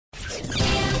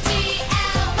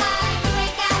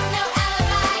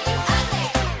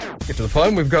Get to the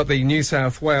phone. We've got the New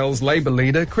South Wales Labor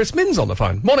leader, Chris Minns, on the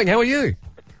phone. Morning, how are you?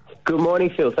 Good morning,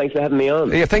 Phil. Thanks for having me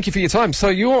on. Yeah, thank you for your time. So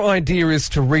your idea is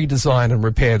to redesign and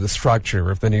repair the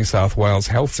structure of the New South Wales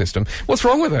health system. What's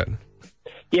wrong with it?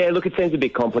 Yeah, look, it seems a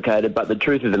bit complicated, but the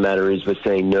truth of the matter is we're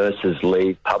seeing nurses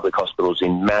leave public hospitals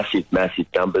in massive, massive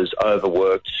numbers,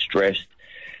 overworked, stressed,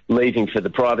 leaving for the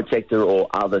private sector or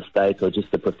other states or just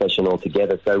the profession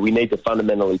altogether. So we need to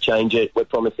fundamentally change it. We're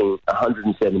promising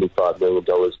 $175 million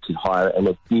to hire an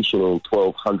additional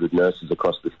 1,200 nurses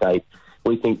across the state.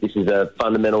 We think this is a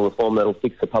fundamental reform that will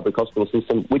fix the public hospital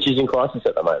system, which is in crisis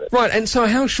at the moment. Right, and so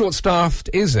how short-staffed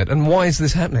is it, and why is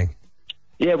this happening?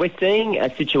 Yeah, we're seeing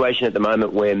a situation at the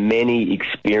moment where many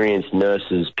experienced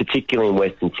nurses, particularly in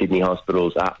Western Sydney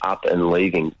hospitals, are up and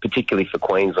leaving, particularly for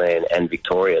Queensland and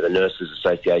Victoria. The Nurses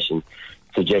Association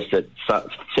suggests that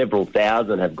several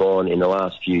thousand have gone in the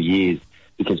last few years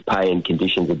because pay and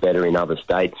conditions are better in other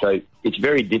states. So it's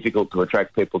very difficult to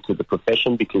attract people to the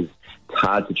profession because it's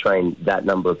hard to train that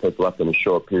number of people up in a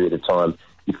short period of time.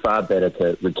 It's far better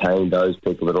to retain those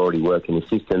people that already work in the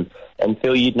system. And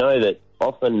Phil, you'd know that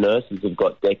often nurses have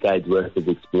got decades worth of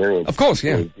experience. Of course,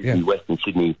 yeah. In Western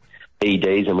Sydney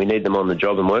EDs, and we need them on the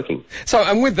job and working. So,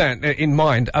 and with that in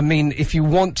mind, I mean, if you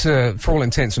want to, for all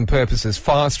intents and purposes,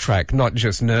 fast-track not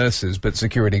just nurses, but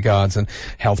security guards and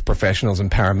health professionals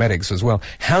and paramedics as well,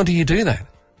 how do you do that?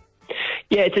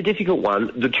 Yeah, it's a difficult one.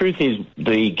 The truth is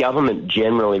the government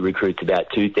generally recruits about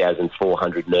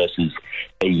 2,400 nurses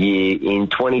a year. In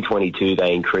 2022,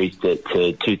 they increased it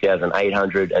to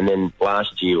 2,800, and then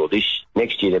last year or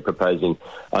next year they're proposing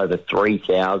over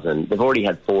 3,000. They've already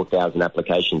had 4,000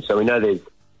 applications, so we know there's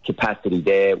capacity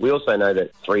there. We also know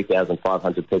that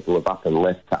 3,500 people have up and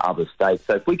left to other states.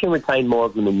 So if we can retain more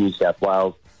of them in New South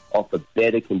Wales, offer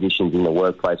better conditions in the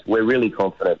workplace, we're really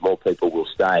confident more people will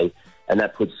stay, and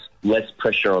that puts less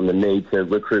pressure on the need to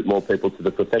recruit more people to the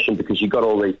profession because you've got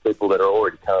all these people that are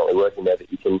already currently working there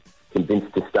that you can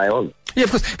convince to stay on. Yeah,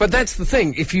 of course. But that's the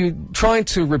thing. If you try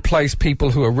to replace people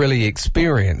who are really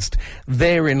experienced,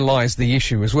 therein lies the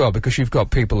issue as well, because you've got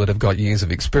people that have got years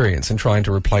of experience, and trying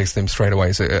to replace them straight away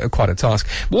is quite a task.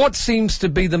 What seems to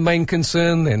be the main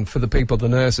concern then for the people, the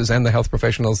nurses and the health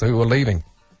professionals who are leaving?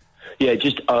 Yeah,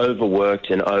 just overworked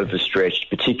and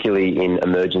overstretched, particularly in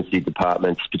emergency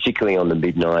departments, particularly on the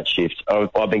midnight shift.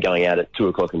 I've been going out at 2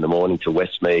 o'clock in the morning to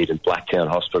Westmead and Blacktown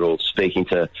hospitals, speaking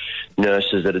to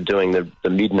nurses that are doing the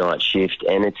midnight shift,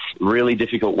 and it's really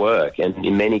difficult work. And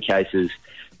in many cases,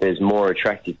 there's more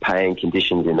attractive pay and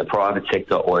conditions in the private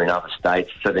sector or in other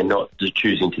states, so they're not just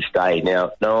choosing to stay.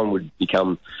 Now, no one would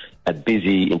become a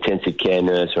busy intensive care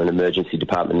nurse or an emergency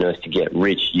department nurse to get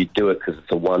rich. You do it because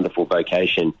it's a wonderful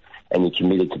vocation and you're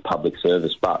committed to public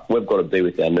service. But we've got to be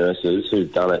with our nurses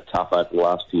who've done it tough over the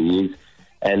last few years.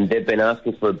 And they've been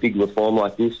asking for a big reform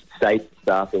like this. State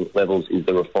staffing levels is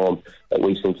the reform that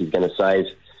we think is going to save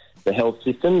the health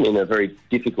system in a very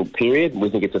difficult period. We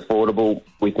think it's affordable,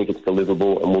 we think it's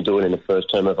deliverable, and we'll do it in the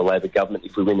first term of a Labor government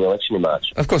if we win the election in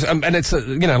March. Of course, and it's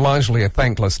largely a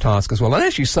thankless task as well. And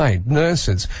as you say,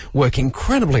 nurses work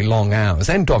incredibly long hours,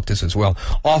 and doctors as well,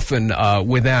 often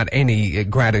without any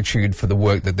gratitude for the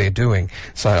work that they're doing.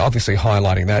 So obviously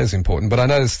highlighting that is important. But I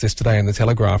noticed this today in the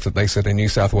Telegraph that they said a New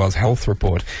South Wales health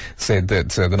report said that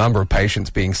the number of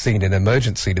patients being seen in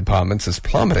emergency departments has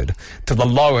plummeted to the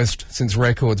lowest since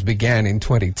records began in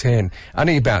 2010.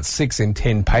 Only about 6 in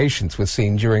 10 patients were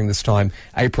seen during this time,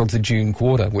 April to June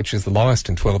quarter, which is the lowest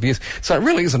in 12 years. So it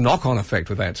really is a knock-on effect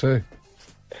with that too.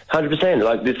 100%.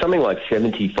 Like, there's something like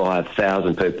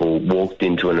 75,000 people walked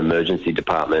into an emergency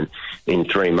department in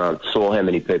 3 months, saw how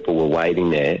many people were waiting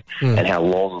there and how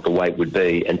long the wait would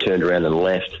be, and turned around and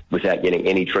left without getting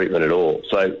any treatment at all.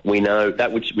 So we know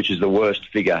that, which is the worst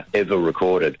figure ever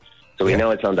recorded. So we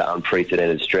know it's under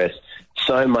unprecedented stress.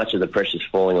 So much of the pressure's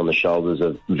falling on the shoulders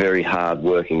of very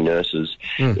hard-working nurses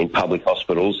in public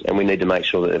hospitals, and we need to make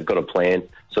sure that they've got a plan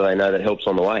so they know that help's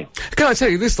on the way. Can I tell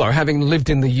you this, though, having lived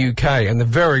in the UK, and they're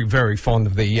very, very fond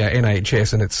of the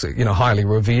NHS, and it's, highly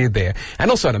revered there, and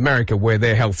also in America where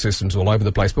their health system's all over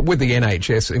the place, but with the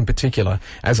NHS in particular,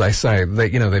 as I say,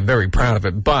 they're very proud of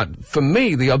it. But for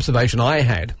me, the observation I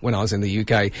had when I was in the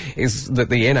UK is that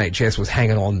the NHS was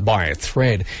hanging on by a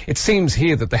thread. It seems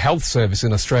here that the health service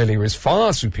in Australia is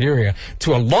far superior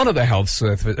to a lot of the health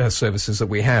services that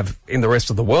we have in the rest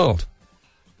of the world.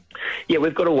 Yeah,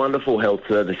 we've got a wonderful health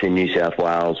service in New South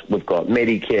Wales. We've got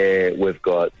Medicare, we've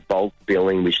got bulk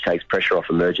billing, which takes pressure off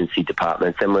emergency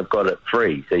departments, and we've got it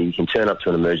free. So you can turn up to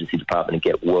an emergency department and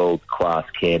get world-class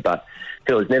care. But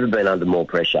Phil, it's never been under more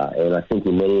pressure, and I think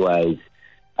in many ways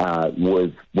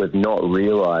we've not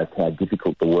realised how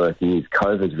difficult the work is.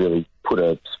 COVID's really put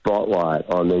a spotlight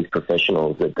on these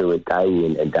professionals that do it day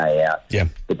in and day out. Yeah.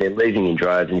 But they're leaving in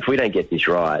droves, and if we don't get this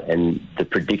right, and the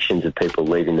predictions of people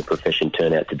leaving the profession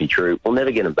turn out to be true, we'll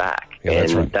never get them back. Yeah,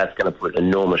 that's right. That's going to put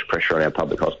enormous pressure on our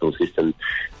public hospital system.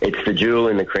 It's the jewel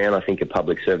in the crown, I think, of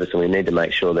public service, and we need to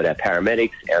make sure that our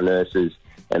paramedics, our nurses,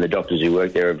 and the doctors who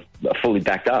work there are fully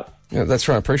backed up. Yeah, that's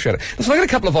right. I appreciate it. So I got a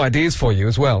couple of ideas for you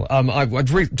as well. I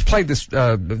played this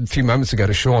a few moments ago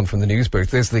to Sean from the news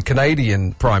booth. There's the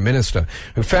Canadian Prime Minister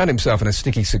who found himself in a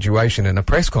sticky situation in a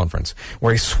press conference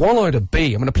where he swallowed a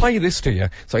bee. I'm going to play this to you.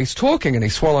 So he's talking and he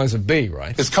swallows a bee,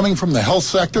 right? It's coming from the health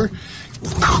sector.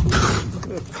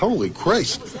 Holy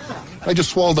Christ. I just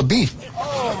swallowed a bee.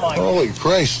 Holy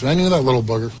Christ. I knew that little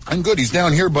bugger. I'm good. He's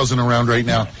down here buzzing around right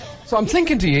now. So I'm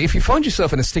thinking to you, if you find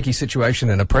yourself in a sticky situation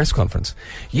in a press conference,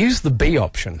 use the B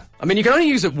option. I mean, you can only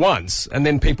use it once, and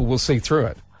then people will see through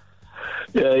it.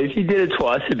 Yeah, if you did it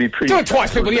twice, it'd be pretty... Do it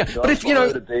twice, people, yeah. But if,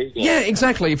 yeah,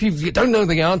 exactly. If you don't know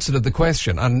the answer to the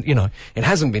question, and, it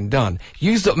hasn't been done,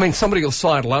 somebody will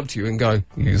sidle up to you and go,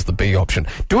 use the B option.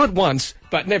 Do it once,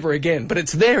 but never again. But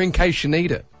it's there in case you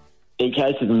need it. In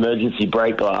case of emergency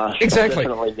break glass. Exactly. I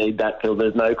definitely need that, Phil.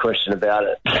 There's no question about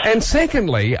it. And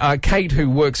secondly, Kate, who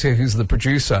works here, who's the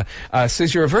producer,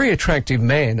 says you're a very attractive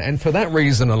man, and for that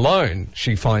reason alone,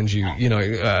 she finds you,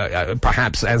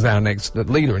 perhaps as our next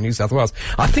leader in New South Wales.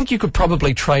 I think you could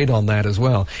probably trade on that as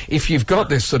well. If you've got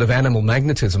this sort of animal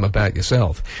magnetism about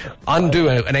yourself, undo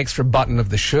an extra button of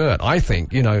the shirt, I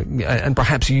think, and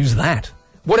perhaps use that.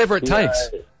 Whatever it takes.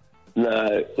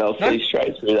 No, I'll see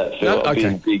straight through that, Phil. No? I'd be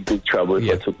Okay. in big trouble if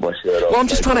I took my shirt off. Well, I'm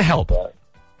just trying to help.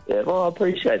 Yeah, well, I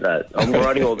appreciate that. I'm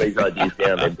writing all these ideas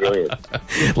down. They're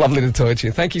brilliant. Lovely to talk to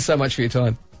you. Thank you so much for your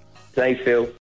time. Thanks, Phil.